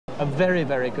a very,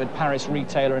 very good Paris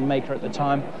retailer and maker at the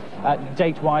time.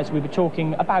 Date-wise, we were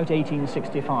talking about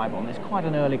 1865 on this, quite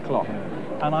an early clock.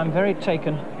 And I'm very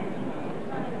taken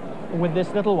with this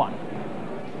little one,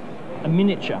 a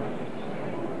miniature.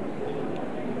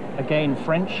 Again,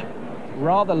 French,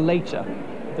 rather later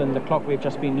than the clock we've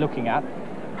just been looking at.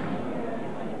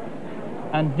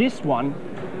 And this one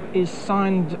is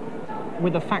signed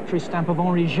with a factory stamp of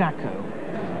Henri Jacot.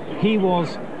 He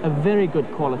was a very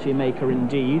good quality maker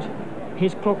indeed.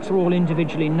 His clocks are all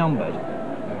individually numbered.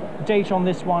 Date on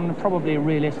this one, probably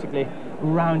realistically,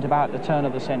 round about the turn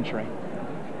of the century.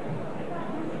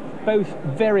 Both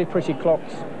very pretty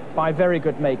clocks by very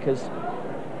good makers.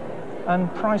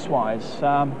 And price-wise,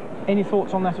 any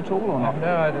thoughts on that at all or not?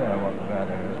 No, I don't know what the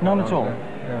value is. None at all?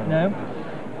 No?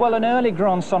 Well, an early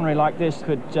Grand Sonnery like this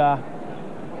could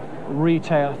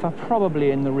retail for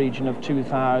probably in the region of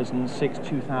 £2,600,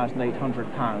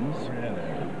 £2,800. Really?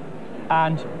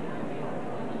 And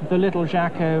the little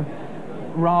Jacot,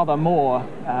 rather more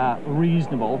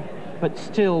reasonable, but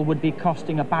still would be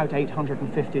costing about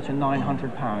 £850 to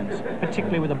 £900,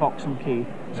 particularly with a box and key.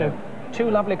 So two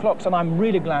lovely clocks, and I'm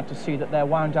really glad to see that they're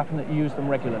wound up and that you use them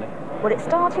regularly. Well, it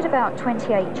started about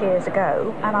 28 years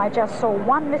ago, and I just saw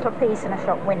one little piece in a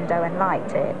shop window and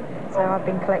liked it, so I've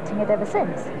been collecting it ever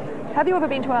since. Have you ever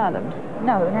been to Ireland?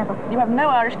 No, never. You have no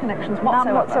Irish connections whatsoever?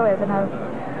 None whatsoever, no.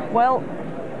 Well,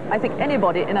 I think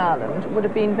anybody in Ireland would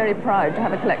have been very proud to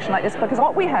have a collection like this, because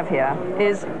what we have here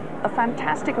is a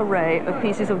fantastic array of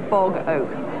pieces of bog oak.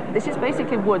 This is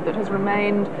basically wood that has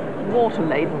remained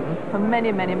water-laden for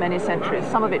many, many, many centuries.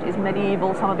 Some of it is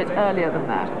medieval, some of it's earlier than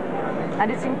that. And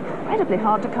it's incredibly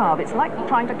hard to carve. It's like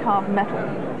trying to carve metal.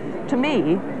 To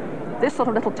me, this sort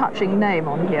of little touching name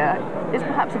on here is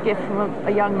perhaps a gift from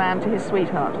a young man to his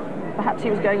sweetheart. Perhaps he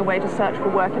was going away to search for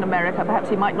work in America. Perhaps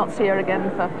he might not see her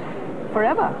again for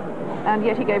forever. And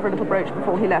yet he gave her a little brooch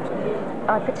before he left.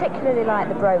 I particularly like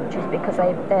the brooches because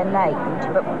they're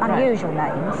named, but unusual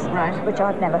names, which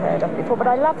I've never heard of before. But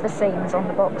I love the scenes on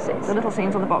the boxes. The little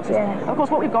scenes on the boxes. Yeah. Of course,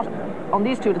 what we've got on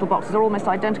these two little boxes are almost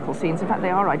identical scenes. In fact, they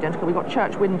are identical. We've got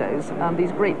church windows,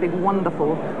 these great big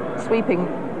wonderful sweeping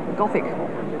Gothic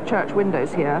church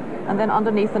windows here, and then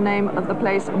underneath the name of the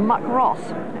place, Muck Ross.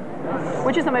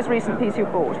 Which is the most recent piece you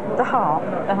bought? The harp.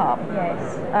 The harp.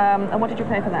 Yes. And what did you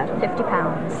pay for that? £50.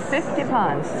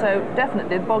 £50. So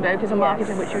definitely bog oak is a market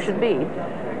in which you should be.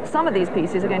 Some of these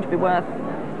pieces are going to be worth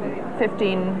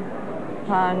 £15,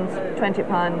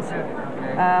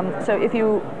 £20. So if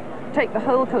you take the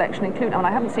whole collection, including, and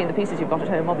I haven't seen the pieces you've got at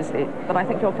home, obviously, but I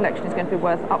think your collection is going to be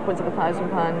worth upwards of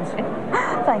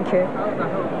 £1,000. Thank you.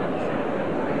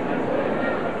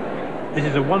 This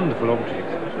is a wonderful object.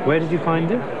 Where did you find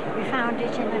it? We found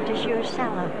it in a disused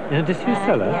cellar. In a disused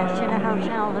cellar? Yes, in a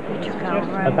hotel that we took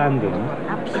over. Abandoned?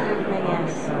 Absolutely,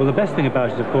 yes. Well, the best thing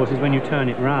about it, of course, is when you turn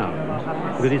it round,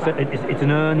 because it's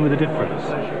an urn with a difference.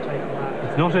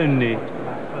 It's not only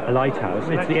a lighthouse,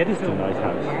 it's the Eddystone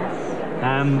Lighthouse. Yes.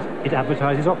 And it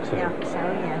advertises OXO. OXO,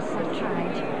 yes, that's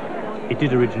right. It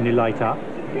did originally light up.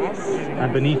 Yes.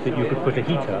 And beneath it you could put a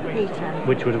heater,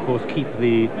 which would of course keep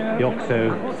the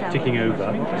OXO ticking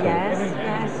over. Yes,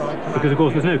 yes. Because of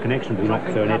course there's no connection between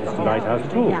OXO and Eddystone Lighthouse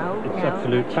at all. No, it's no,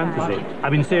 absolute fantasy. Right. I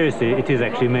mean seriously, it is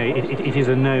actually made, it is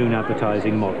a known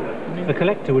advertising model. A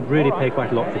collector would really pay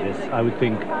quite a lot for this. I would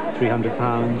think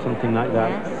 £300, something like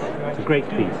that. Yes. It's a great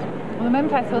piece. Well, the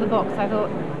moment I saw the box I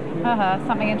thought,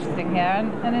 something interesting here,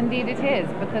 and indeed it is,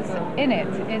 because in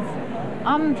it is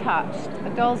untouched, a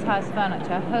doll's house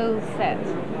furniture, whole set,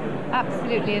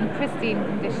 absolutely in pristine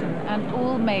condition, and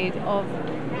all made of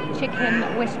chicken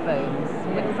wishbones.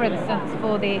 For instance,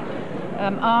 for the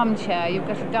armchair, you've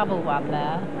got a double one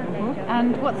there.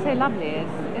 And what's so lovely is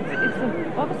it's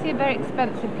obviously a very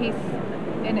expensive piece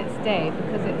in its day,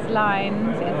 because it's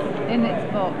lined, it's in its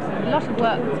box, and a lot of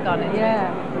work has gone into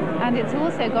it. And it's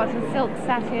also got a silk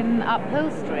satin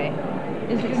upholstery.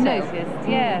 If you've noticed,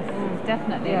 yes,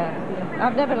 definitely. Yeah.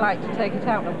 I've never liked to take it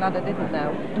out. I'm glad I didn't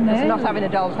now. No. It's not having a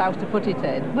doll's house to put it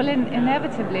in. Well,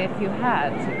 inevitably, if you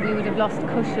had, we would have lost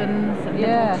cushions and little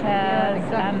chairs. Yeah,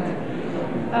 exactly.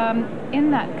 And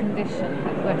in that condition, if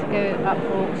it were to go up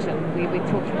for auction, we'd be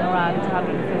talking around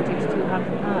 150 to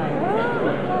 200 pounds.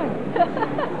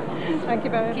 Thank you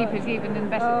very much. Keep it even in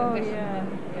better condition than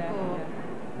before.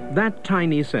 That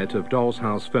tiny set of doll's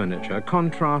house furniture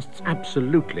contrasts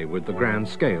absolutely with the grand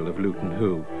scale of Luton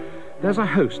Hoo. There's a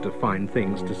host of fine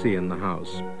things to see in the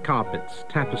house. Carpets,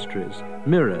 tapestries,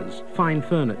 mirrors, fine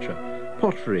furniture,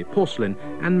 pottery, porcelain,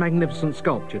 and magnificent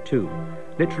sculpture too.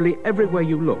 Literally everywhere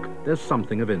you look, there's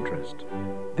something of interest.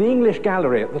 The English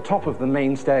gallery at the top of the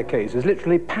main staircase is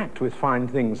literally packed with fine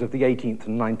things of the 18th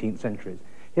and 19th centuries.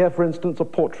 Here, for instance, a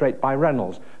portrait by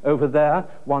Reynolds. Over there,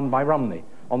 one by Rumney.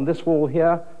 On this wall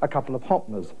here, a couple of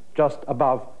Hopners, just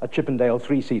above a Chippendale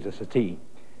three-seater settee.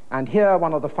 And here,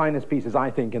 one of the finest pieces,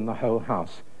 I think, in the whole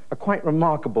house. A quite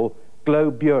remarkable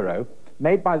globe bureau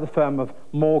made by the firm of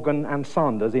Morgan and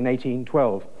Sanders in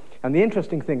 1812. And the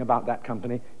interesting thing about that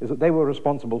company is that they were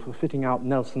responsible for fitting out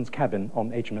Nelson's cabin on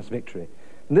HMS Victory.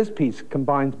 And this piece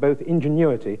combines both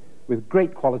ingenuity with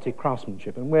great quality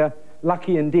craftsmanship, and we're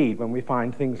lucky indeed when we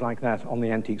find things like that on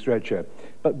the Antiques Roadshow.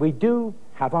 But we do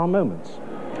have our moments.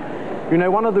 You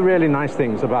know, one of the really nice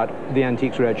things about the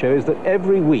Antiques Roadshow is that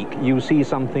every week you see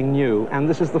something new, and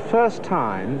this is the first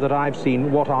time that I've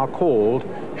seen what are called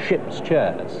ship's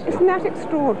chairs. Isn't that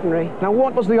extraordinary? Now,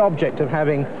 what was the object of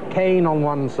having cane on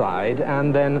one side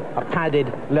and then a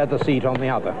padded leather seat on the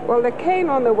other? Well, the cane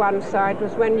on the one side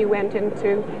was when you went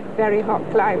into very hot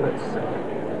climates,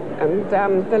 and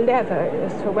the leather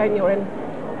is for when you're in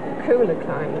cooler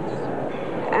climates.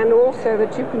 And also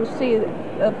that you can see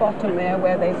the bottom there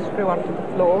where they screw onto the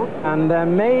floor. And they're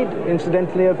made,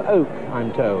 incidentally, of oak,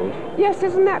 I'm told. Yes,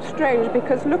 isn't that strange?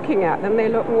 Because looking at them, they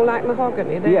look more like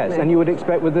mahogany, don't yes, they? And you would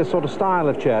expect with this sort of style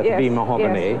of chair to be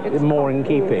mahogany, yes, more in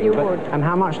keeping. You would. And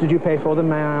how much did you pay for them,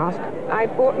 may I ask? I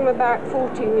bought them about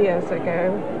 14 years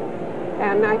ago,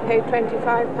 and I paid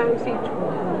 £25 each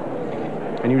for them.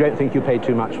 And you don't think you paid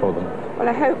too much for them? Well,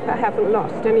 I hope I haven't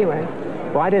lost anyway.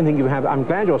 Well, I don't think you have. I'm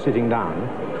glad you're sitting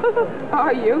down.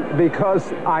 Are you?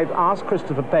 Because I've asked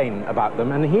Christopher Payne about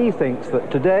them, and he thinks that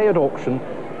today at auction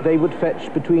they would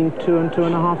fetch between £2,000 and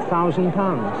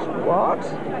 £2,500. What?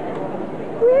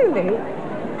 Really?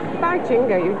 By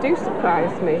jingo, you do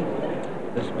surprise me.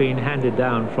 It's been handed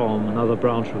down from another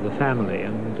branch of the family,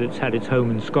 and it's had its home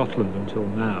in Scotland until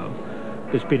now.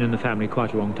 It's been in the family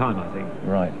quite a long time, I think.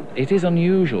 Right. It is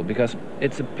unusual because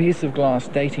it's a piece of glass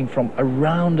dating from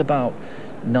around about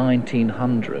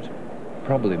 1900,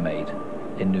 probably made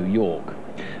in New York.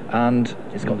 And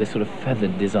it's got this sort of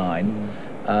feathered design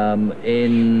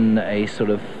in a sort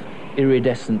of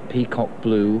iridescent peacock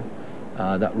blue,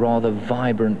 that rather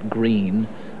vibrant green,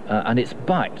 and it's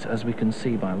backed, as we can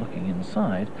see by looking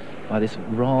inside, by this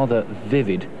rather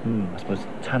vivid, I suppose,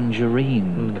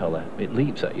 tangerine colour. It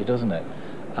leaps at you, doesn't it?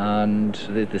 And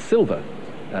the silver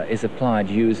is applied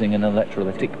using an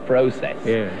electrolytic process.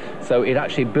 Yeah. So it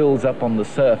actually builds up on the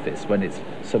surface when it's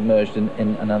submerged in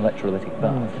an electrolytic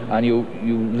bath. And you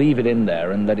leave it in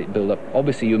there and let it build up.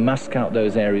 Obviously, you mask out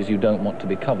those areas you don't want to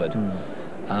be covered.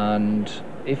 And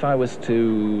if I was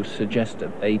to suggest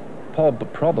a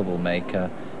probable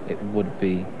maker, it would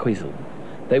be Quiesel.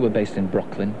 They were based in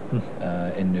Brooklyn,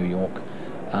 in New York,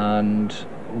 and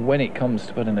when it comes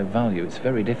to putting a value, it's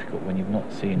very difficult when you've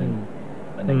not seen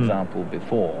an example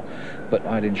before, but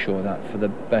I'd insure that for the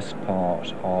best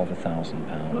part of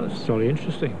 £1,000. Well, that's very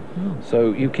interesting.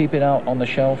 So you keep it out on the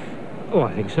shelf? Oh,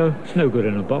 I think so. It's no good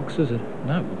in a box, is it?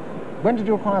 No. When did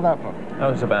you acquire that book?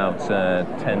 That was about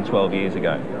 10, 12 years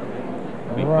ago.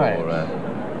 Before, right.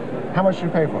 How much did you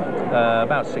pay for it?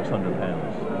 About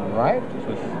 £600. Right. Which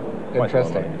was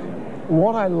interesting.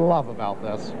 What I love about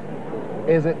this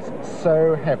is it's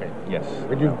so heavy. Yes.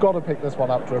 But you've got to pick this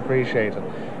one up to appreciate it.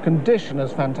 Condition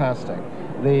is fantastic.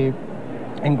 The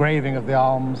engraving of the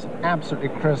arms, absolutely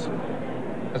crisp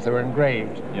as they were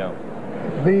engraved. Yeah.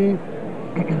 The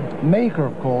maker,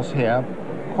 of course, here,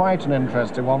 quite an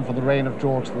interesting one for the reign of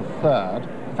George III.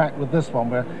 In fact, with this one,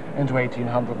 we're into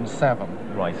 1807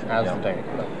 as the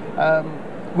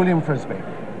date. William Frisbee.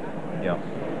 Yeah.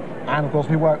 And, of course,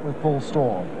 we worked with Paul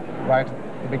Storr right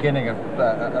at the beginning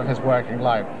of his working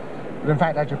life. But in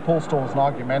fact, actually, Paul Storr was an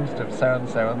argumentative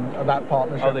so-and-so, and that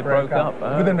partnership broke up.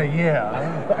 within a year.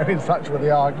 I mean, such were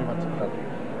the arguments. But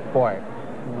boy,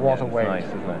 what a waste. Nice,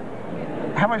 isn't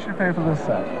it? How much did you pay for this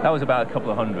set? That was about a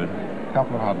couple of hundred.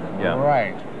 Couple of hundred. Yeah.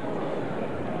 Right.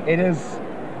 It is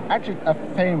actually a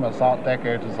famous Art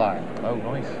Deco design. Oh,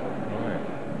 nice.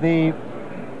 Right. The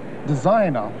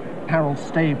designer, Harold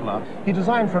Stabler, he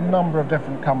designed for a number of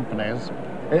different companies.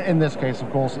 In this case, of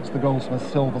course, it's the Goldsmiths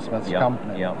Silversmiths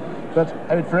company. Yeah. But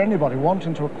for anybody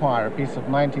wanting to acquire a piece of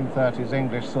 1930s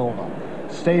English silver,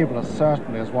 Stabler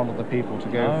certainly is one of the people to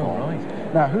go for.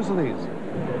 Right. Now, whose are these?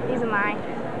 These are mine.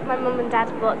 My mum and dad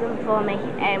bought them for me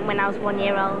when I was 1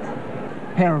 year old.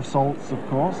 Pair of salts, of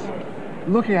course.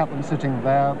 Looking at them sitting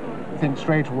there, think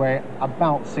straight away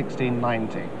about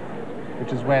 1690,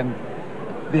 which is when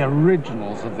the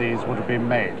originals of these would have been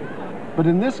made. But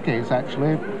in this case,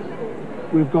 actually,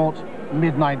 we've got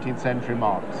mid-19th century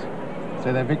marks.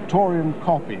 So they're Victorian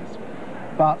copies,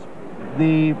 but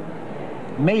the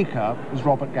maker is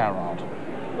Robert Garrard.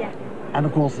 Yeah. And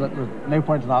of course, there's no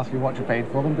point in asking what you paid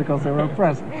for them because they were a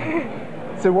present.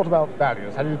 So what about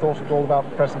values? Have you thought at all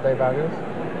about present-day values?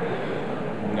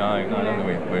 No, I don't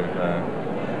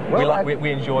think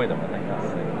we enjoy them. I think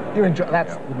that's the... You enjoy.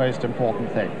 That's the most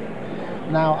important thing.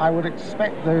 Now, I would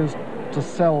expect those to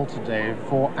sell today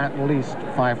for at least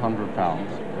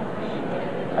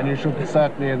 £500, and you should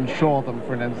certainly insure them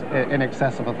for in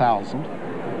excess of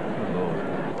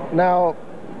 £1,000. Now,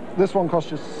 this one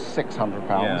costs you £600.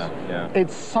 Yeah.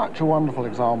 It's such a wonderful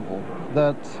example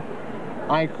that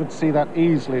I could see that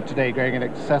easily today going in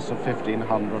excess of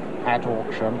 £1,500 at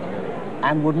auction,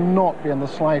 and would not be in the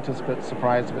slightest bit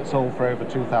surprised if it sold for over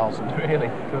 £2,000. Really?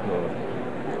 Good Lord.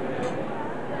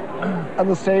 And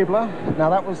the Stabler, now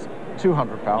that was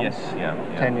 £200. Yes, yeah.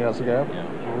 10 years ago. Yeah.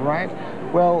 Right.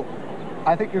 Well,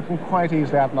 I think you can quite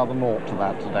easily add another naught to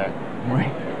that today.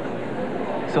 Right.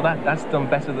 So that's done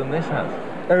better than this has?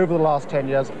 Over the last 10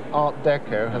 years, Art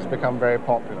Deco has become very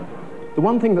popular. The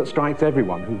one thing that strikes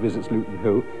everyone who visits Luton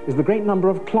Hoo is the great number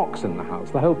of clocks in the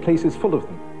house. The whole place is full of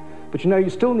them. But you know, you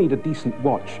still need a decent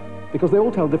watch, because they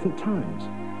all tell different times.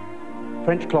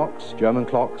 French clocks, German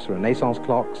clocks, Renaissance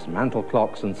clocks, mantel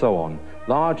clocks, and so on.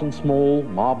 Large and small,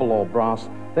 marble or brass,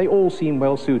 they all seem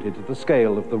well suited to the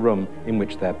scale of the room in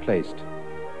which they're placed.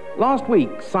 Last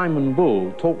week, Simon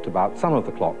Bull talked about some of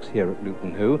the clocks here at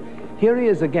Luton Hoo. Here he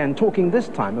is again, talking this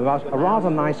time about a rather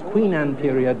nice Queen Anne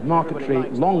period marquetry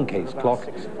long case clock,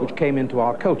 which came into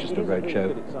our Colchester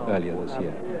Roadshow earlier this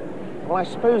year. Well, I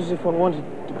suppose if one wanted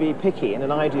to be picky in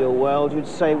an ideal world, you'd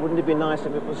say, wouldn't it be nice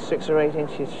if it was 6 or 8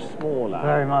 inches smaller?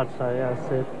 Very much so, yes.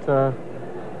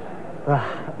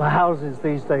 The houses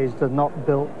these days are not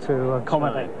built to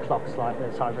accommodate clocks like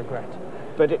this, I regret.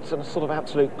 But it's a sort of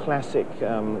absolute classic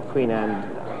Queen Anne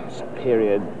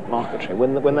period marquetry,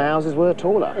 when the houses were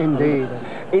taller. Indeed.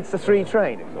 It's the 3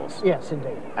 train, of course. Yes,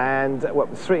 indeed. And well,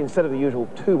 3, instead of the usual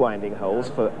 2 winding holes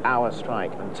for hour,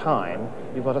 strike and time,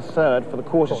 you've got a 3rd for the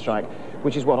quarter strike,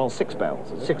 which is what, on 6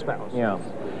 bells? 6 bells. Yeah.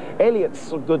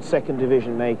 Elliot's a good 2nd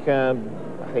division maker,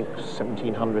 I think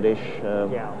 1700-ish.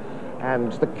 Yeah.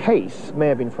 And the case may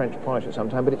have been French price at some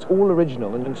time, but it's all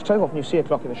original. And so often you see a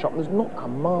clock in the shop and there's not a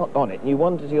mark on it. And you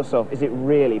wonder to yourself, is it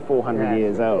really 400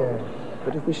 years old? Yeah.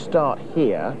 But if we start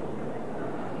here,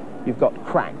 you've got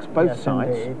cracks both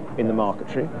sides in the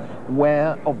marquetry,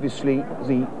 where obviously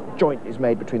the joint is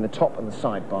made between the top and the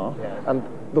sidebar. And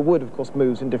the wood, of course,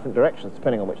 moves in different directions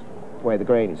depending on which way the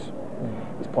grain is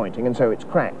pointing. And so it's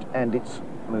cracked and it's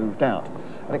moved out.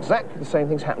 And exactly the same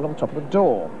thing's happened on the top of the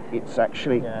door. It's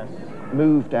actually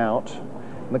moved out,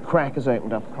 and the crack has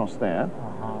opened up across there.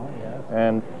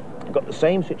 And you've got the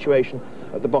same situation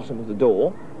at the bottom of the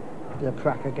door. The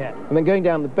crack again. And then going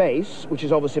down the base, which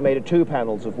is obviously made of 2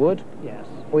 panels of wood,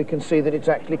 we can see that it's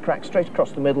actually cracked straight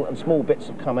across the middle, and small bits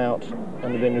have come out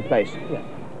and have been replaced.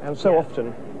 And so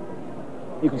often,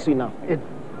 you can see nothing.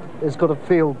 It's got a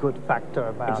feel-good factor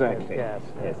about it. Exactly. Yes.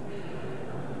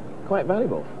 Quite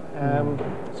valuable.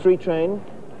 3 train,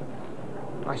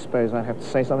 I suppose I'd have to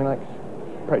say something like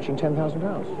approaching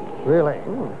 £10,000. Really?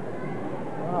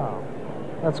 Wow.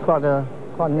 That's quite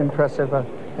an impressive.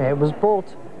 It was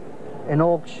bought in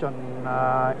auction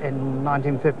in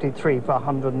 1953 for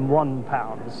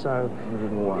 £101. So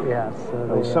 101. Yes.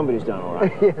 Well, somebody's done all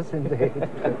right. Yes, indeed.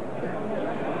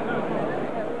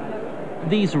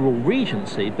 These are all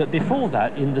Regency, but before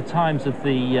that, in the times of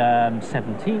the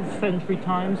 17th century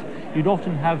times, you'd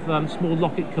often have small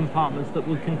locket compartments that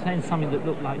would contain something that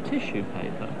looked like tissue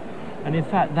paper. And in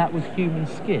fact, that was human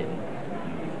skin.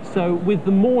 So with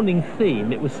the mourning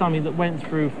theme, it was something that went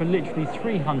through for literally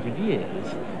 300 years,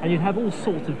 and you'd have all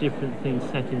sorts of different things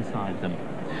set inside them.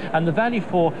 And the value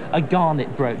for a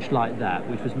garnet brooch like that,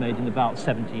 which was made in about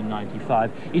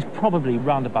 1795, is probably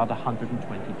round about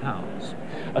 £120.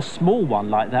 A small one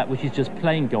like that, which is just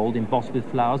plain gold embossed with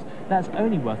flowers, that's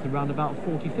only worth around about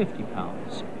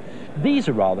 £40–50. These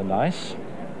are rather nice,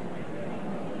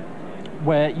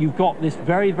 where you've got this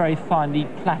very, very finely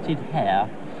plaited hair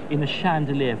in a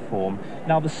chandelier form.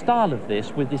 Now, the style of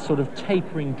this, with this sort of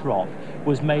tapering drop,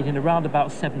 was made in around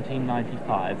about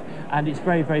 1795, and it's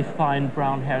very, very fine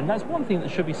brown hair. And that's one thing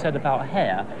that should be said about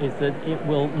hair, is that it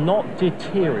will not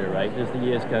deteriorate as the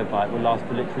years go by. It will last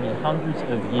for literally hundreds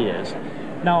of years.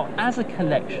 Now, as a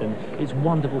collection, it's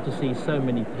wonderful to see so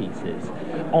many pieces,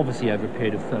 obviously over a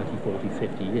period of 30, 40,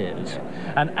 50 years.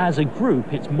 And as a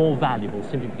group, it's more valuable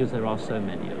simply because there are so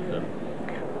many of them.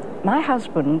 My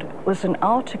husband was an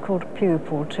articled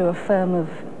pupil to a firm of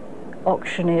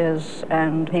auctioneers,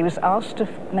 and he was asked to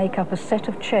make up a set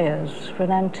of chairs for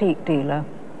an antique dealer.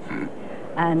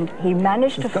 And he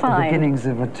managed to find the beginnings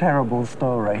of a terrible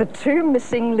story. The 2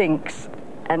 missing links,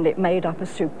 and it made up a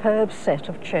superb set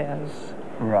of chairs.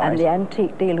 Right. And the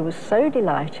antique dealer was so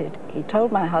delighted, he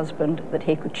told my husband that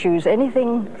he could choose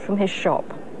anything from his shop.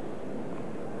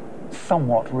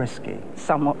 Somewhat risky.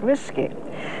 Somewhat risky.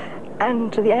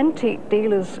 And to the antique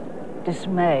dealer's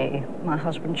dismay, my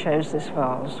husband chose this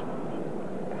vase.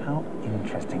 How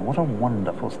interesting. What a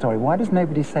wonderful story. Why does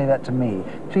nobody say that to me?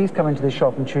 Please come into the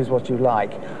shop and choose what you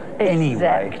like.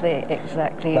 Anyway.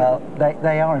 Exactly. Well,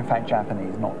 they are in fact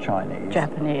Japanese, not Chinese.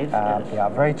 Japanese, yes. Yeah,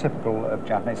 very typical of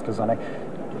Japanese cloisonne.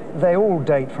 They all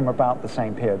date from about the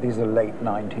same period. These are late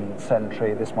 19th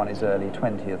century. This one is early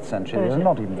 20th century. They're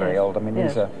not even very old. I mean,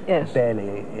 these are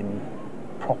barely in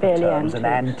proper terms an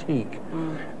antique.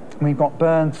 We've got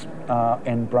Burns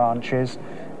in branches.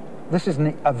 This is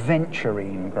an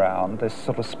aventurine ground, this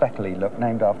sort of speckly look,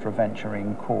 named after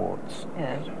aventurine quartz.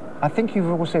 Yes. I think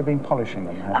you've also been polishing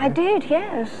them, haven't you? I did,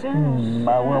 yes.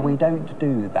 Well, we don't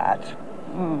do that.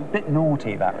 Bit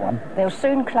naughty, that one. They'll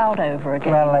soon cloud over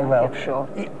again. Well, they will. I'm sure.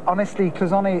 Honestly,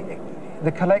 cloisonne,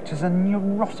 the collectors are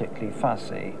neurotically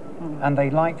fussy, and they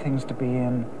like things to be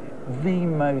in the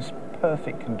most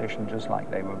perfect condition, just like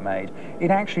they were made.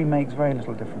 It actually makes very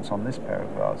little difference on this pair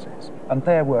of vases, and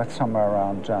they're worth somewhere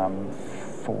around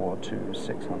 £400 to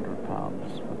 £600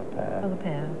 for the pair. For the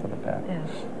pair. For the pair. Yes.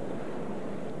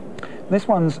 This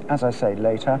one's, as I say,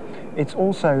 later. It's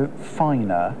also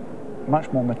finer.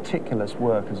 Much more meticulous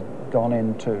work has gone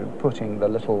into putting the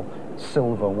little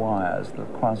silver wires, the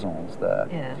cloisons there.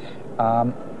 Yes.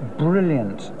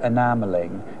 Brilliant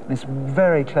enamelling. And it's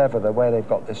very clever the way they've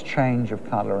got this change of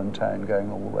colour and tone going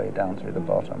all the way down through the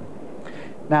bottom.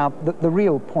 Now, the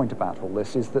real point about all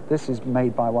this is that this is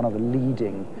made by one of the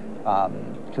leading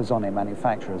cloisonne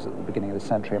manufacturers at the beginning of the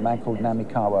century, a man called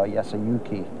Namikawa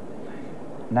Yasuyuki.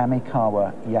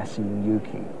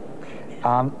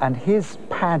 And his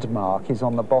pad mark is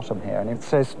on the bottom here, and it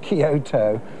says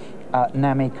Kyoto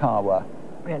Namikawa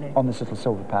on this little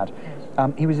silver pad. Yes.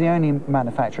 He was the only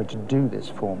manufacturer to do this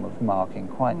form of marking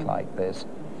quite like this.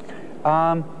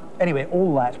 Anyway,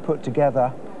 all that put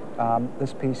together,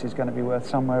 this piece is going to be worth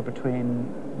somewhere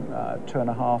between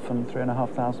 £2,500 and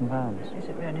 £3,500. Is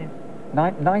it really?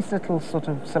 Nice little sort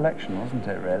of selection, wasn't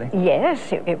it, really?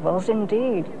 Yes, it was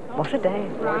indeed. What a day.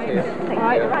 Right.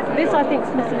 This, I think,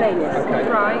 is miscellaneous. Okay.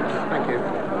 Right. Thank you.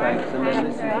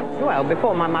 Well,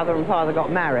 before my mother and father got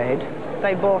married,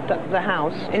 they bought the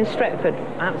house in Stretford,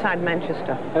 outside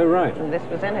Manchester. Oh, right. And this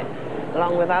was in it,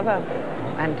 along with other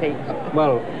antiques.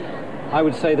 Well, I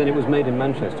would say that it was made in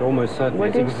Manchester, almost certainly.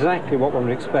 It's exactly what one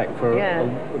would expect for a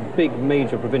big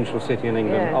major provincial city in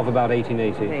England of about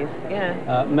 1880.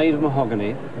 Yeah. Made of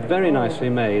mahogany, very nicely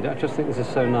made. I just think this is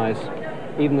so nice.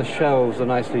 Even the shelves are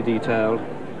nicely detailed.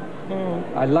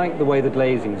 I like the way the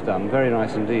glazing's done, very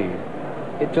nice indeed.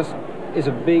 It just is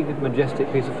a big, majestic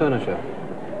piece of furniture.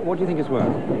 What do you think it's worth?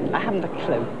 I haven't a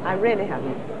clue. I really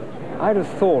haven't. I'd have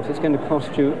thought it's going to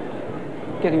cost you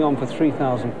getting on for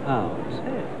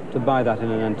 £3,000 to buy that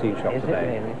in an antique shop today. Is it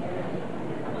really?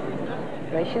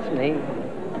 Gracious me.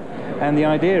 And the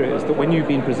idea is that when you've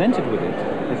been presented with it,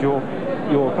 if your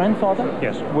grandfather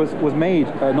was made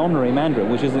an honorary mandarin,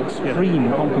 which is an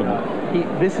extreme compliment.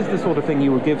 This is the sort of thing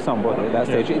you would give somebody at that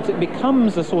stage. It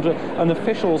becomes a sort of an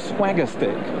official swagger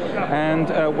stick. And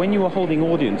when you are holding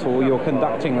audience, or you're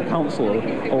conducting a council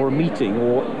or a meeting,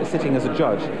 or sitting as a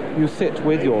judge, you sit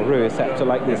with your rui scepter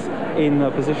like this in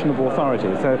a position of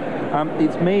authority. So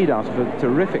it's made out of a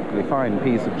terrifically fine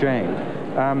piece of jade.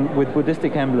 With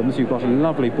Buddhistic emblems, you've got a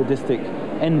lovely Buddhistic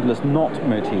endless knot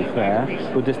motif there,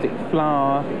 Buddhistic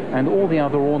flower, and all the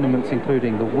other ornaments,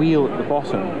 including the wheel at the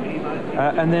bottom.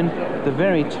 And then the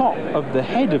very top of the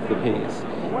head of the piece,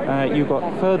 you've got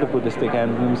further Buddhistic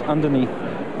emblems underneath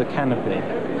the canopy.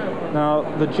 Now,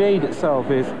 the jade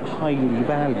itself is highly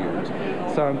valued,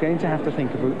 so I'm going to have to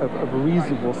think of a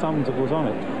reasonable sum to put on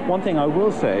it. One thing I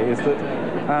will say is that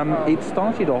it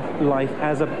started off life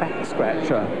as a back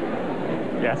scratcher.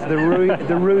 Yes.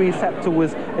 The rui scepter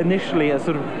was initially a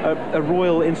sort of a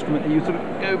royal instrument that you sort of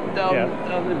go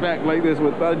down the back like this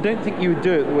with, but I don't think you would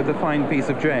do it with a fine piece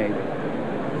of jade.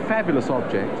 Fabulous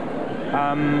object.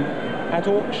 At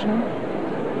auction,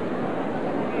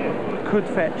 could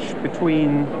fetch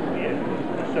between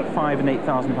 £5,000 and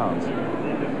 £8,000.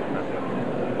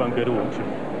 It won't go to auction.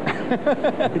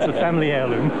 It's a family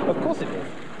heirloom. Of course it is.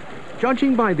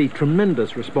 Judging by the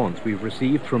tremendous response we've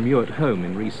received from you at home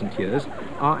in recent years,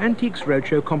 our Antiques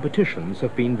Roadshow competitions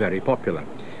have been very popular.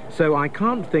 So I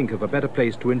can't think of a better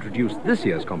place to introduce this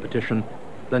year's competition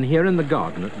than here in the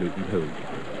garden at Luton Hoo.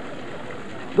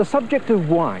 The subject of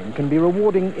wine can be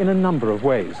rewarding in a number of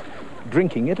ways.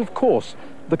 Drinking it, of course,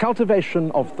 the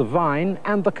cultivation of the vine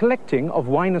and the collecting of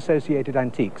wine-associated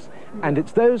antiques, And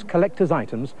it's those collector's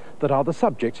items that are the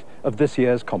subject of this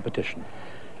year's competition.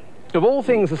 Of all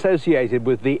things associated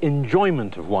with the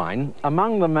enjoyment of wine,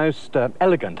 among the most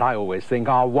elegant, I always think,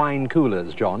 are wine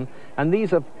coolers, John, and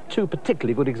these are two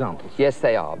particularly good examples. Yes,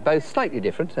 they are. Both slightly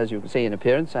different, as you can see in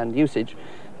appearance and usage,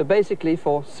 but basically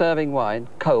for serving wine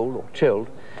cold or chilled,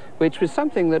 which was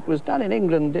something that was done in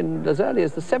England in as early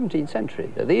as the 17th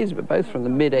century. These were both from the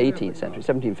mid-18th century,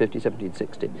 1750,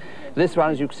 1760. This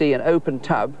one, as you can see, an open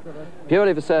tub,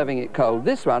 purely for serving it cold.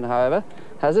 This one, however,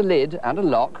 has a lid and a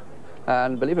lock,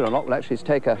 and believe it or not, we'll actually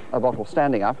take a bottle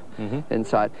standing up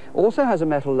inside. Also has a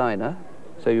metal liner,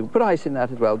 so you can put ice in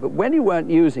that as well, but when you weren't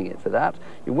using it for that,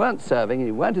 you weren't serving,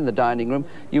 you weren't in the dining room,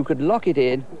 you could lock it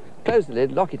in, close the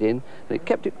lid, lock it in, and it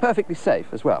kept it perfectly safe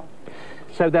as well.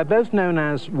 So they're both known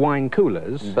as wine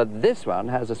coolers. But this one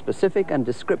has a specific and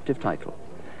descriptive title.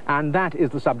 And that is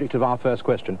the subject of our first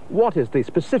question. What is the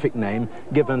specific name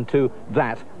given to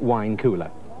that wine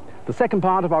cooler? The second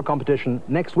part of our competition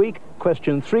next week,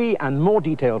 question 3, and more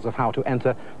details of how to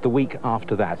enter the week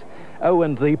after that. Oh,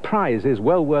 and the prize is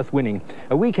well worth winning.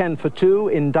 A weekend for 2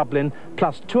 in Dublin,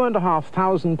 plus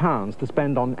 £2,500 to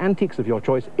spend on antiques of your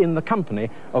choice in the company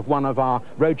of one of our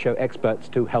Roadshow experts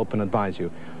to help and advise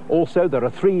you. Also, there are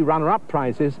 3 runner-up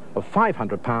prizes of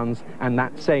 £500 and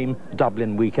that same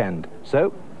Dublin weekend.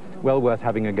 So, well worth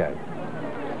having a go.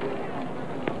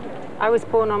 I was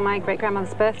born on my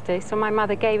great-grandmother's birthday, so my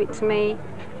mother gave it to me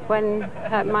when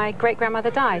my great-grandmother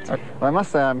died. Well, I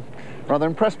must say I'm rather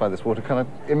impressed by this watercolour.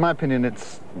 In my opinion,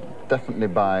 it's definitely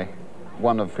by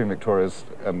one of Queen Victoria's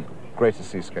greatest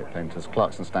seascape painters,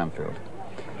 Clarkson Stanfield.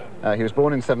 He was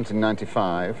born in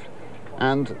 1795,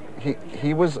 and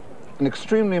he was an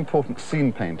extremely important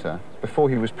scene painter. Before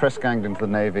he was press-ganged into the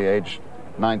Navy, aged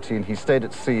 19, he stayed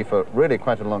at sea for really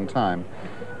quite a long time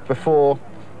before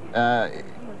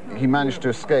he managed to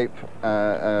escape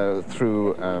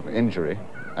through injury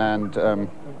and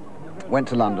went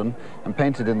to London and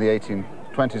painted in the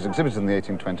 1820s, exhibited in the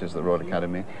 1820s at the Royal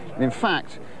Academy, and in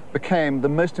fact became the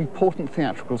most important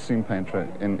theatrical scene painter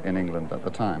in England at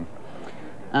the time.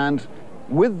 And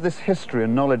with this history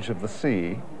and knowledge of the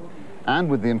sea, and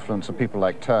with the influence of people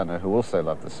like Turner, who also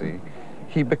loved the sea,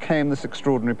 he became this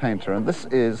extraordinary painter, and this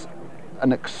is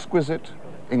an exquisite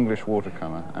English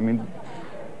watercolour. I mean,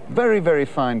 very, very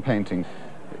fine painting.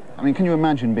 I mean, can you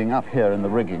imagine being up here in the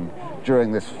rigging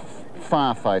during this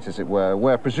firefight, as it were,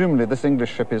 where presumably this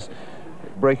English ship is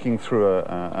breaking through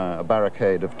a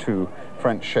barricade of 2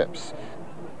 French ships.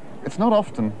 It's not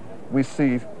often we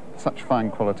see such fine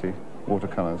quality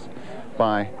watercolours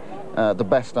by the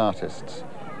best artists.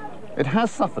 It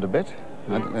has suffered a bit.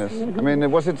 Yes. I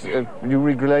mean, was it, you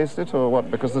reglazed it or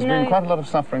what? Because there's been quite a lot of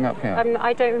suffering up here.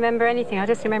 I don't remember anything. I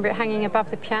just remember it hanging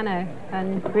above the piano,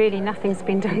 and really nothing's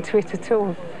been done to it at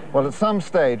all. Well, at some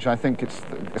stage, I think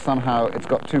somehow it's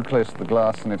got too close to the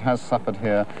glass, and it has suffered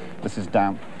here. This is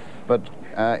damp. But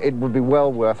it would be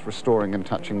well worth restoring and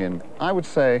touching in. I would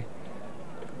say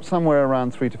somewhere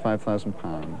around £3,000 to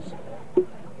 £5,000.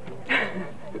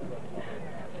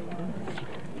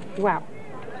 Wow.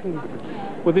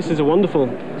 Well, this is a wonderful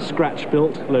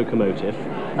scratch-built locomotive.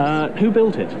 Who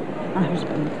built it? My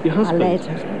husband. Your husband? My late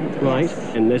husband. Right.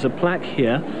 Yes. And there's a plaque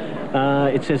here.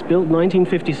 It says built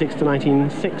 1956 to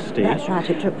 1960. That's right,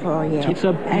 it took 4 years. It's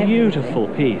a beautiful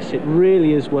piece. It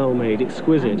really is well made,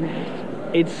 exquisite.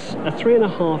 It's a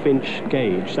 3.5-inch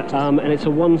gauge, and it's a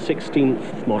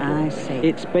 1/16 model. I see.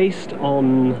 It's based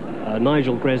on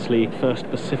Nigel Gresley First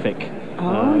Pacific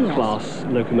class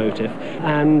locomotive,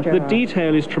 and the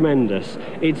detail is tremendous.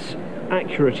 It's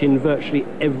accurate in virtually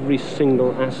every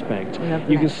single aspect.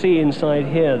 Lovely. You can see inside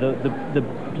here the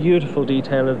beautiful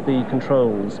detail of the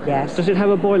controls. Yes. Does it have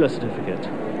a boiler certificate?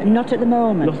 Not at the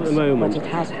moment. Not at the moment. But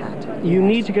it has had. You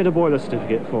need to get a boiler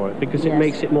certificate for it because it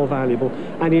makes it more valuable.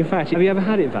 And in fact, have you ever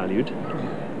had it valued?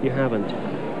 You haven't.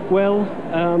 Well,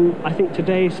 I think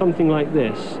today something like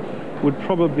this would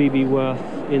probably be worth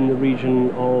in the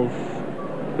region of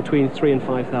between £3,000 and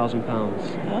 £5,000.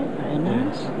 Oh, very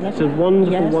nice. It's a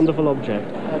wonderful, wonderful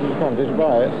object. How did you come? Did you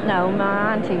buy it? No,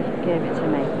 my auntie gave it to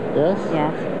me. Yes?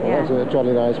 Yes. Well, that's a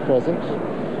jolly nice present.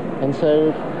 And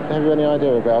so, have you any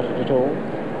idea about it at all?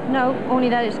 No, only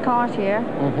that it's Cartier.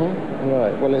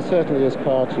 Right. Well, it certainly is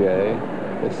Cartier.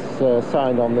 It's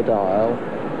signed on the dial,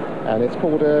 and it's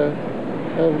called a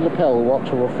lapel watch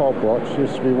or a fob watch. It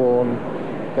used to be worn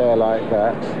there like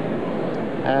that.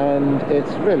 And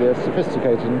it's really a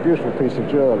sophisticated and beautiful piece of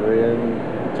jewellery in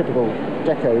typical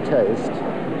deco taste,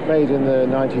 made in the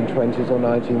 1920s or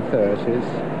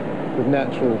 1930s, with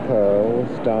natural pearls,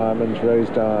 diamonds, rose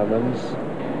diamonds.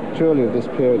 Jewellery of this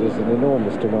period is in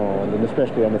enormous demand, and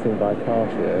especially anything by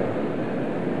Cartier.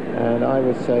 And I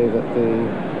would say that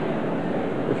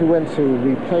if you went to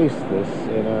replace this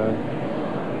in a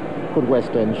good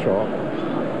West End shop,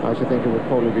 I should think it would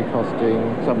probably be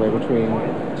costing somewhere between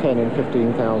 £10,000 and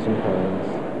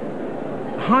 £15,000.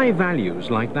 High values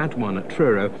like that one at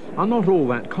Truro are not all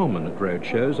that common at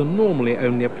roadshows and normally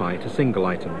only apply to single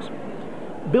items.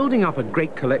 Building up a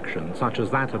great collection such as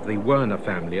that of the Werner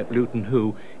family at Luton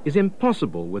Hoo is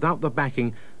impossible without the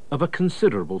backing of a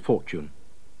considerable fortune.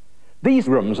 These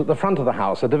rooms at the front of the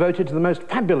house are devoted to the most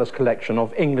fabulous collection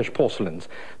of English porcelains.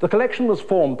 The collection was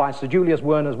formed by Sir Julius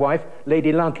Werner's wife,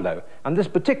 Lady Ludlow, and this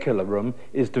particular room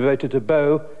is devoted to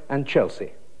Bow and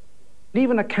Chelsea.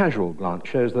 Even a casual glance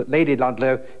shows that Lady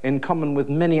Ludlow, in common with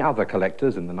many other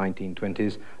collectors in the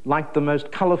 1920s, liked the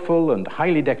most colourful and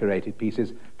highly decorated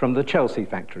pieces from the Chelsea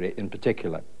factory in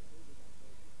particular.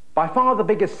 By far the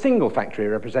biggest single factory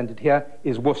represented here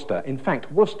is Worcester. In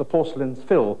fact, Worcester porcelains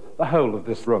fill the whole of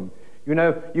this room. You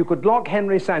know, you could lock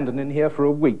Henry Sandon in here for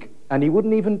a week and he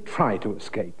wouldn't even try to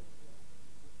escape.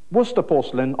 Worcester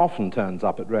porcelain often turns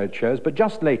up at roadshows, but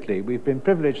just lately we've been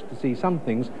privileged to see some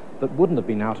things that wouldn't have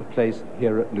been out of place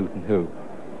here at Luton Hoo.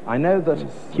 I know that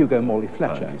Hugo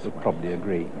Morley-Fletcher would probably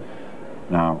agree.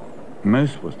 Now,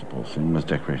 most Worcester porcelain was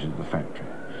decorated at the factory,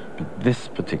 but this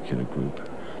particular group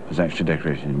was actually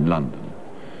decorated in London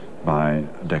by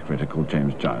a decorator called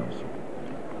James Giles,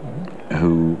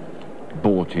 who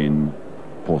bought in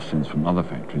porcelains from other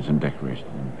factories and decorated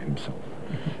them himself.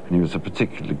 And he was a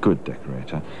particularly good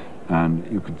decorator, and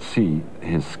you could see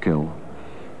his skill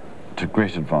to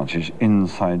great advantage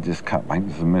inside this cup. I think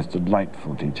there's the most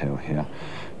delightful detail here.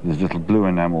 There's little blue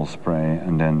enamel spray,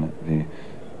 and then the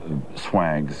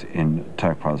swags in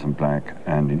turquoise and black,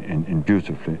 and in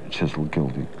beautifully chiseled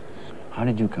gilding. How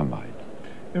did you come by it?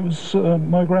 It was,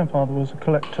 my grandfather was a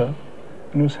collector,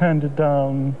 and it was handed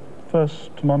down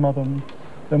first to my mother, and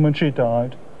then when she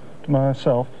died, to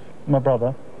myself, my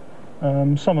brother.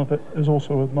 Some of it is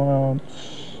also with my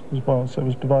aunts as well, so it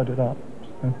was divided up.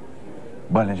 So.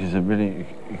 Well, it is a really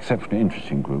exceptionally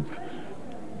interesting group,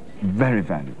 very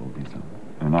valuable, these are,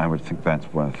 and I would think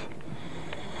that's worth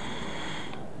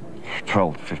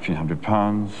 £1,200 to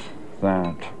 £1,500.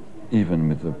 That, even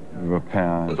with the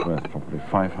repair, is worth probably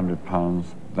 £500.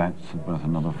 That's worth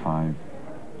another £500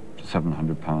 to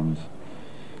 £700.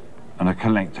 And a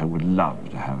collector would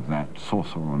love to have that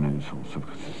saucer or no saucer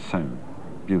because it's so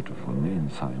beautiful and the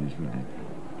inside is really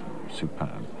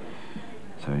superb.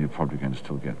 So you're probably going to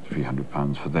still get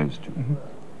 £300 for those two.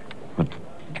 But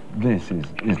this is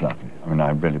lovely. I mean,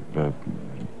 I'm really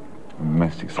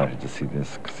most excited to see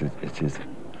this because it is,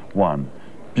 one,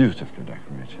 beautifully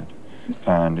decorated,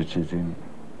 and it is in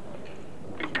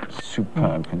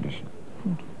superb condition.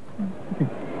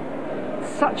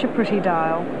 Such a pretty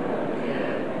dial.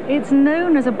 It's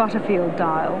known as a Butterfield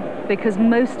dial because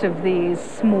most of these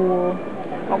small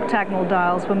octagonal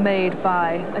dials were made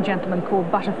by a gentleman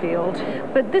called Butterfield,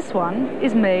 but this one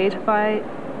is made by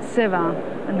Sevin,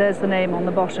 and there's the name on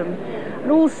the bottom.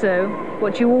 And also,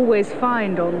 what you always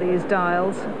find on these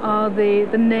dials are the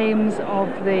names of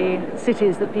the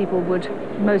cities that people would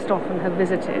most often have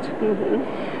visited.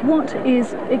 What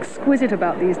is exquisite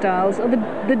about these dials are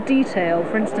the detail.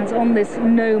 For instance, on this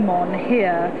gnomon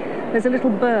here, there's a little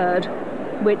bird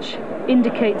which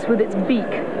indicates with its beak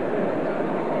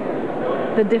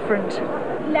the different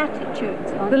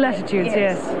latitudes. The latitudes,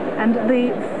 yes. And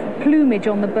the plumage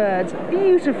on the birds,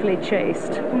 beautifully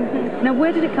chased. Now,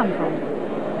 where did it come from?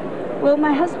 Well,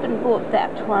 my husband bought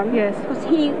that one. Yes. Because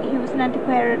he was an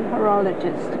antiquarian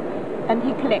horologist and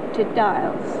he collected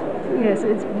dials. Yes,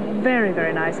 it's very,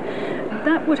 very nice.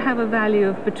 That would have a value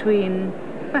of between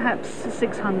perhaps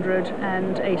 £600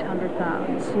 and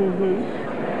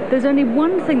 £800. There's only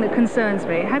one thing that concerns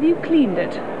me. Have you cleaned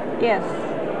it? Yes.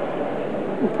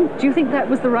 Do you think that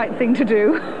was the right thing to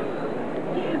do?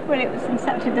 Well, it was in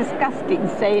such a disgusting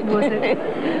state. Was it?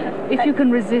 If you can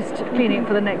resist cleaning it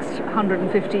for the next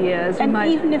 150 years, you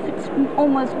might... even if it's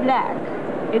almost black,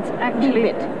 it's actually...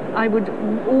 leave it. I would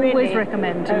always Really?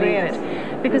 recommend to Oh, leave yes.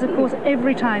 it. Because, of course,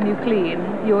 every time you clean,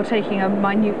 you're taking a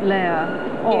minute layer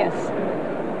off. Yes.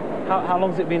 How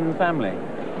long's it been in the family?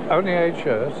 Only 8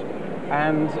 years.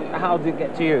 And how did it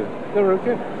get to you? They're a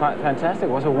gift. Fantastic.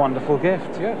 What a wonderful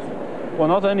gift. Yes. Well,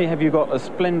 not only have you got a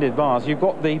splendid vase, you've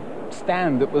got the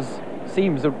stand that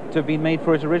seems to have been made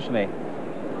for it originally.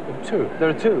 Two. There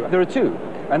are two. There are two.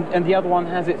 And the other one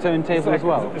has its own table as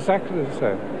well. Exactly the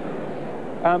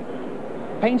same.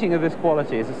 Painting of this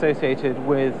quality is associated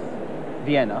with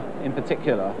Vienna in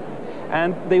particular,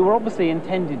 and they were obviously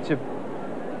intended to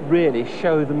really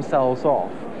show themselves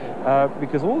off,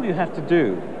 because all you have to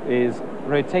do is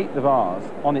rotate the vase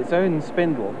on its own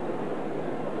spindle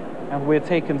and we're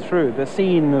taken through the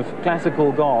scene of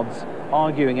classical gods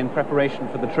arguing in preparation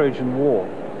for the Trojan War.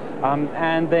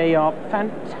 And they are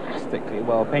fantastically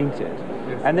well painted.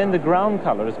 Yes. And then the ground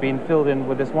colour has been filled in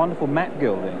with this wonderful matte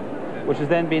gilding, which has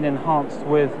then been enhanced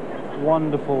with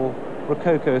wonderful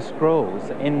Rococo scrolls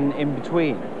in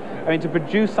between. I mean, to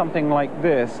produce something like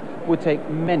this would take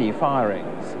many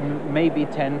firings, maybe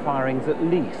 10 firings at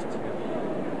least.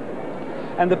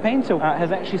 And the painter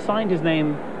has actually signed his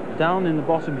name down in the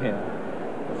bottom here,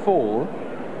 Fall,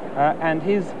 and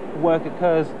his work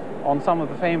occurs on some of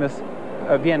the famous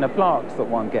Vienna plaques that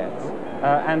one gets,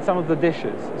 and some of the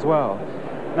dishes as well.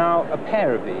 Now, a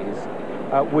pair of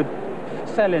these would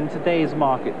sell in today's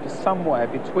market for somewhere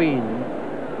between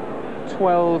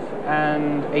 12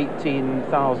 and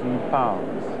 18,000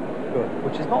 pounds,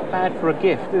 which is not bad for a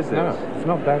gift, is it? No, it's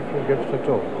not bad for a gift at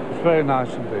all. It's very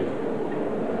nice indeed.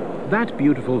 That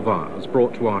beautiful vase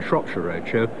brought to our Shropshire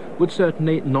Roadshow would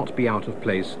certainly not be out of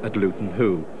place at Luton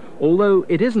Hoo, although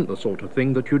it isn't the sort of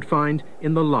thing that you'd find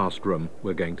in the last room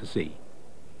we're going to see.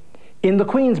 In the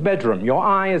Queen's bedroom, your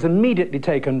eye is immediately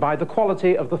taken by the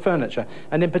quality of the furniture,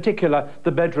 and in particular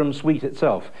the bedroom suite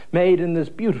itself, made in this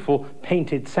beautiful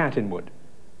painted satinwood.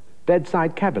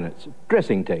 Bedside cabinets,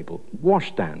 dressing table,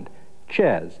 washstand,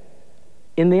 chairs.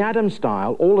 In the Adams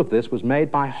style, all of this was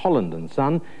made by Holland &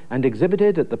 Son and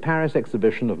exhibited at the Paris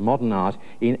Exhibition of Modern Art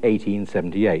in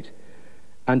 1878.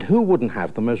 And who wouldn't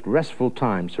have the most restful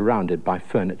time surrounded by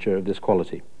furniture of this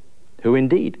quality? Who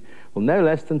indeed? Well, no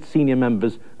less than senior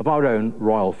members of our own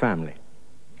royal family.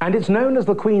 And it's known as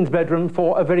the Queen's bedroom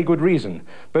for a very good reason.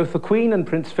 Both the Queen and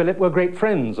Prince Philip were great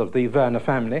friends of the Werner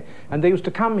family, and they used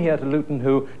to come here to Luton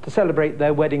Hoo to celebrate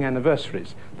their wedding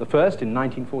anniversaries. The first in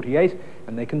 1948,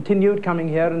 and they continued coming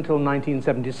here until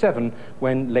 1977,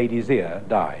 when Lady Zia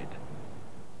died.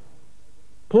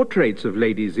 Portraits of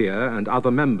Lady Zia and other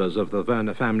members of the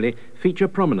Werner family feature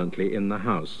prominently in the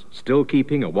house, still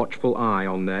keeping a watchful eye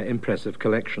on their impressive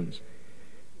collections.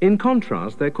 In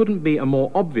contrast, there couldn't be a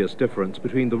more obvious difference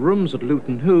between the rooms at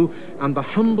Luton Hoo and the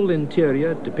humble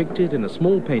interior depicted in a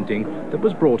small painting that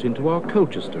was brought into our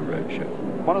Colchester Roadshow.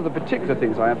 One of the particular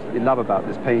things I absolutely love about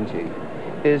this painting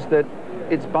is that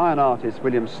it's by an artist,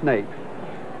 William Snape,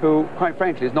 who, quite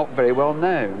frankly, is not very well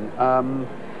known.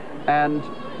 And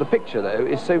the picture, though,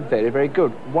 is so very, very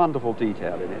good. Wonderful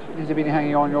detail in it. Has it been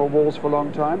hanging on your walls for a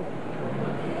long time?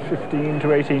 15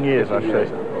 to 18 years, I'd say.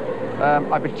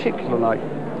 I particularly like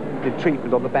the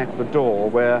treatment on the back of the door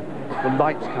where the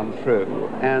lights come through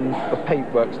and the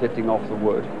paintwork's lifting off the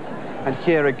wood. And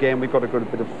here again we've got a good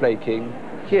bit of flaking.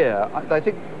 Here, I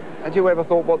think, had you ever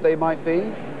thought what they might be?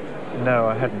 No,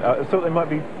 I hadn't. I thought they might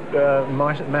be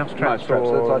mouse traps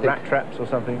or rat traps or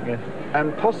something. Yeah.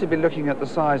 And possibly looking at the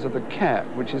size of the cat,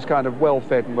 which is kind of well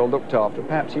fed and well looked after,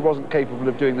 perhaps he wasn't capable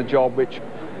of doing the job which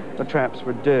the traps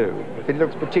would do. It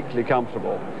looks particularly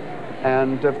comfortable.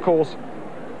 And of course,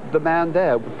 the man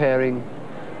there preparing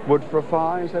wood for a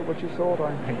fire, is that what you thought?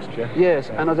 I think so, yeah. Yes,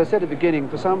 and as I said at the beginning,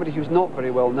 for somebody who's not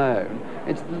very well known,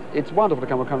 it's wonderful to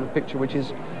come across a picture which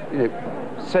is, you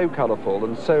know, so colourful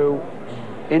and so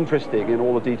interesting in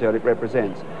all the detail it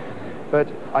represents. But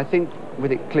I think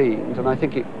with it cleaned, and I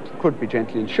think it could be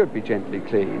gently and should be gently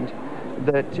cleaned,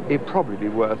 that it'd probably be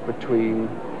worth between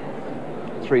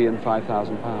 £3,000 and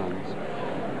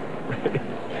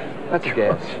 £5,000. That's a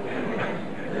guess.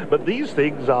 But these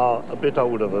things are a bit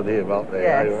older than him, aren't they?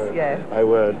 Yes, yes.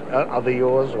 Are they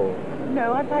yours or?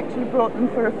 No, I've actually brought them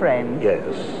for a friend.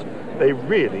 Yes, they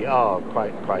really are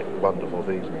quite wonderful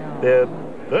things. They're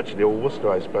virtually all Worcester,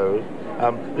 I suppose.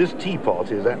 This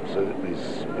teapot is absolutely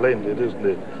splendid, isn't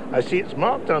it? I see it's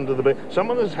marked under the...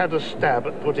 Someone has had a stab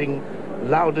at putting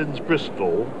Loudon's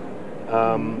Bristol,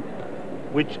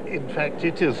 which in fact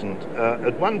it isn't.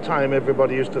 At one time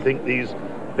everybody used to think these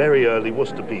very early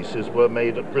Worcester pieces were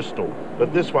made at Bristol,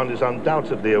 but this one is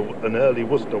undoubtedly an early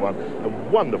Worcester one. A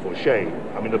wonderful shade,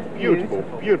 I mean a beautiful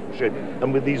shade,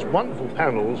 and with these wonderful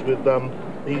panels with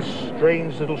these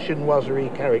strange little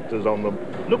chinoiserie characters on them,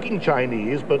 looking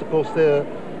Chinese, but of course they're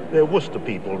Worcester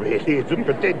people really,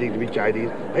 pretending to be Chinese.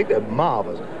 I think they're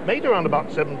marvellous. Made around about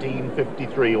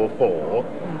 1753 or 4,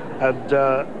 and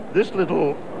this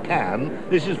little can,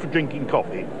 this is for drinking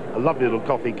coffee, a lovely little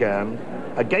coffee can,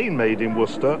 again made in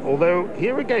Worcester, although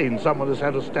here again someone has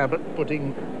had a stab at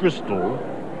putting Bristol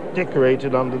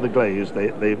decorated under the glaze,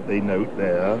 they note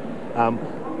there.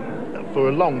 For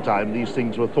a long time these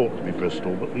things were thought to be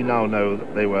Bristol, but we now know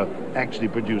that they were actually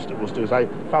produced at Worcester. I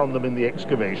found them in the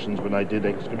excavations when I did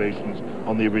excavations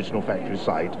on the original factory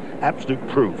site. Absolute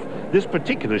proof. This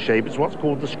particular shape is what's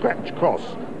called the scratch cross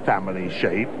family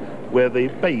shape. where the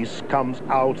base comes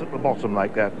out at the bottom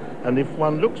like that. And if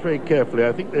one looks very carefully,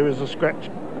 I think there is a scratch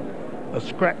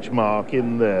mark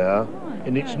in there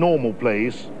in its normal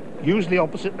place, usually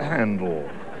opposite the handle.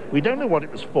 We don't know what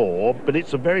it was for, but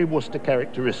it's a very Worcester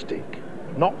characteristic,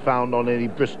 not found on any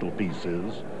Bristol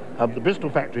pieces. The Bristol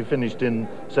factory finished in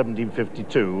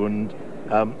 1752, and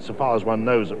so far as one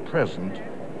knows at present,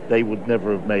 they would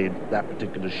never have made that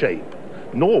particular shape,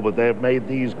 nor would they have made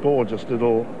these gorgeous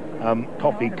little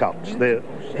coffee cups. They're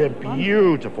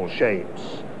beautiful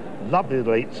shapes,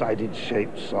 lovely eight-sided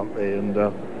shapes, aren't they? And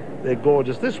they're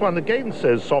gorgeous. This one again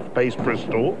says soft paste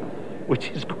Bristol, which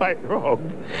is quite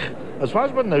wrong. As far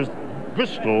as one knows,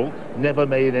 Bristol never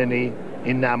made any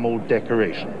enamelled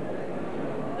decoration.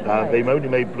 They've only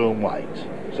made blue and white,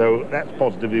 so that's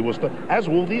positively Worcester, as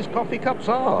all these coffee cups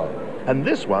are. And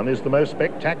this one is the most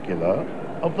spectacular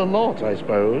of the lot, I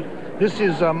suppose. This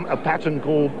is a pattern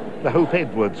called the Hope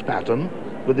Edwards pattern,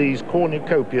 with these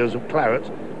cornucopias of claret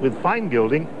with fine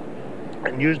gilding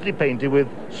and usually painted with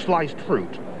sliced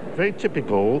fruit. Very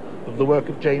typical of the work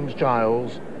of James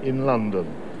Giles in London.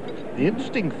 The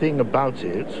interesting thing about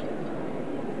it,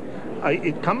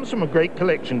 it comes from a great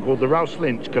collection called the Rouse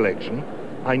Lynch collection.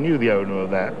 I knew the owner of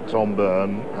that, Tom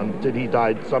Byrne, until he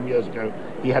died some years ago.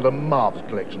 He had a marvellous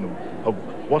collection of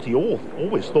what he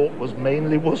always thought was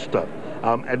mainly Worcester.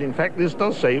 And in fact, this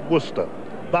does say Worcester.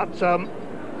 But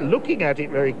looking at it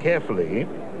very carefully,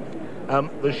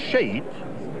 the shape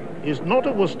is not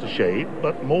a Worcester shape,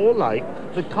 but more like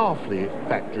the Carfley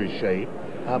factory shape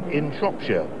in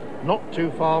Shropshire. Not too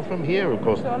far from here, of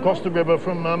course, across the river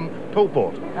from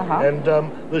Coalport. And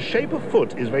the shape of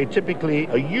foot is very typically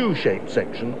a U-shaped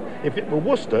section. If it were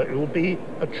Worcester, it would be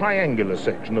a triangular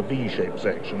section, a V-shaped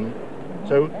section.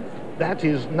 So that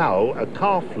is now a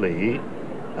Carfley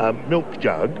milk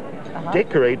jug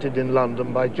decorated in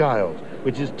London by Giles,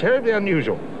 which is terribly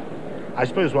unusual. I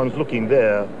suppose one's looking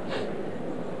there.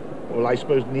 Well, I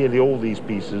suppose nearly all these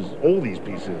pieces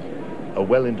are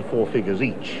well into 4 figures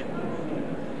each.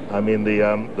 I mean,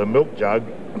 the milk jug,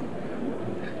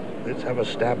 let's have a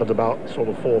stab at about sort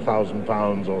of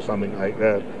 £4,000 or something like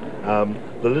that.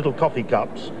 The little coffee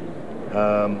cups,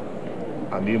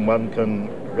 I mean, one can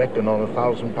reckon on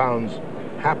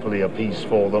 £1,000 happily a piece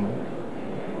for them.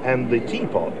 And the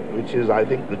teapot, which is, I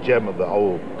think, the gem of the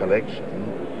whole collection,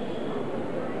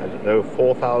 I don't know,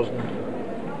 4,000.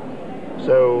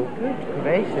 So, good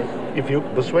gracious. If you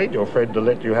persuade your friend to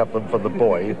let you have them for the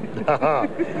boy,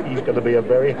 he's going to be a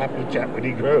very happy chap when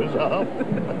he grows up.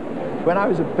 When I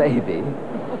was a baby,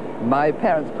 my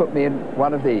parents put me in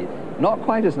one of these. Not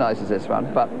quite as nice as this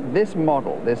one, but this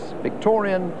model, this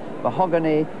Victorian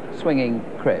mahogany swinging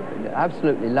crib,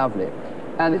 absolutely lovely.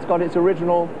 And it's got its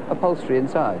original upholstery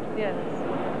inside. Yes.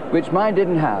 Which mine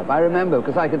didn't have. I remember,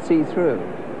 because I could see through.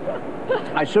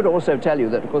 I should also tell you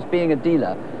that, of course, being a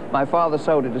dealer, my father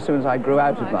sold it as soon as I grew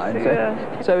out of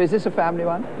mine. So is this a family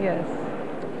one? Yes.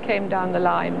 Came down the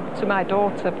line to my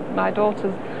daughter. My daughter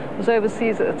was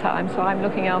overseas at the time, so I'm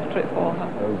looking after it for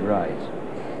her. Oh,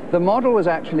 right. The model was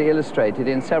actually illustrated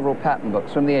in several pattern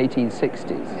books from the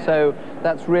 1860s. So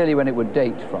that's really when it would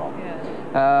date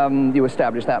from. You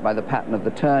establish that by the pattern of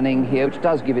the turning here, which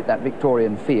does give it that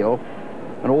Victorian feel,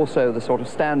 and also the sort of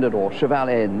standard or cheval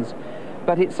ends.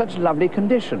 But it's such lovely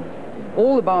condition.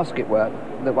 All the basket work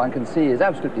that one can see is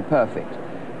absolutely perfect.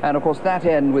 And of course that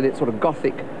end with its sort of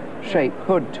Gothic shape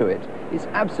hood to it is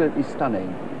absolutely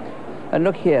stunning. And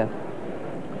look here,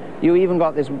 you even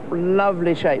got this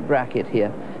lovely shaped bracket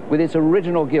here with its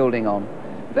original gilding on.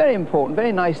 Very important,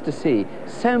 very nice to see.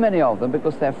 So many of them,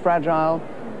 because they're fragile,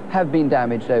 have been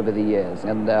damaged over the years,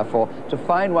 and therefore to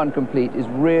find one complete is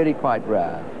really quite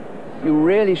rare. You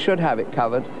really should have it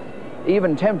covered,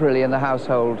 even temporarily in the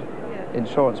household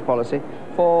insurance policy,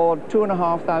 for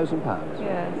 £2,500.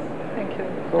 Yes, thank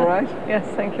you. All right? Yes,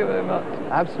 thank you very much.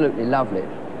 Absolutely lovely.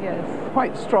 Yes.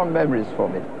 Quite strong memories for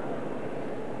me.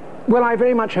 Well, I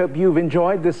very much hope you've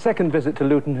enjoyed this second visit to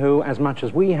Luton Hoo as much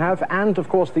as we have, and of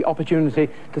course the opportunity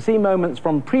to see moments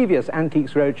from previous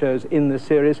Antiques Roadshows in this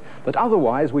series that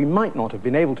otherwise we might not have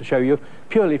been able to show you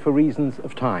purely for reasons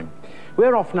of time.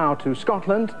 We're off now to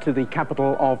Scotland, to the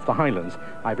capital of the Highlands.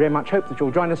 I very much hope that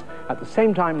you'll join us at the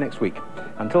same time next week.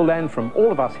 Until then, from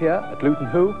all of us here at Luton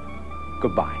Hoo,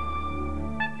 goodbye.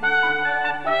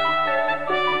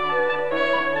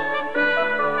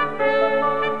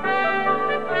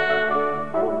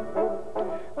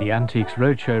 The Antiques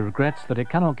Roadshow regrets that it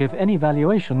cannot give any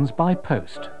valuations by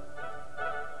post.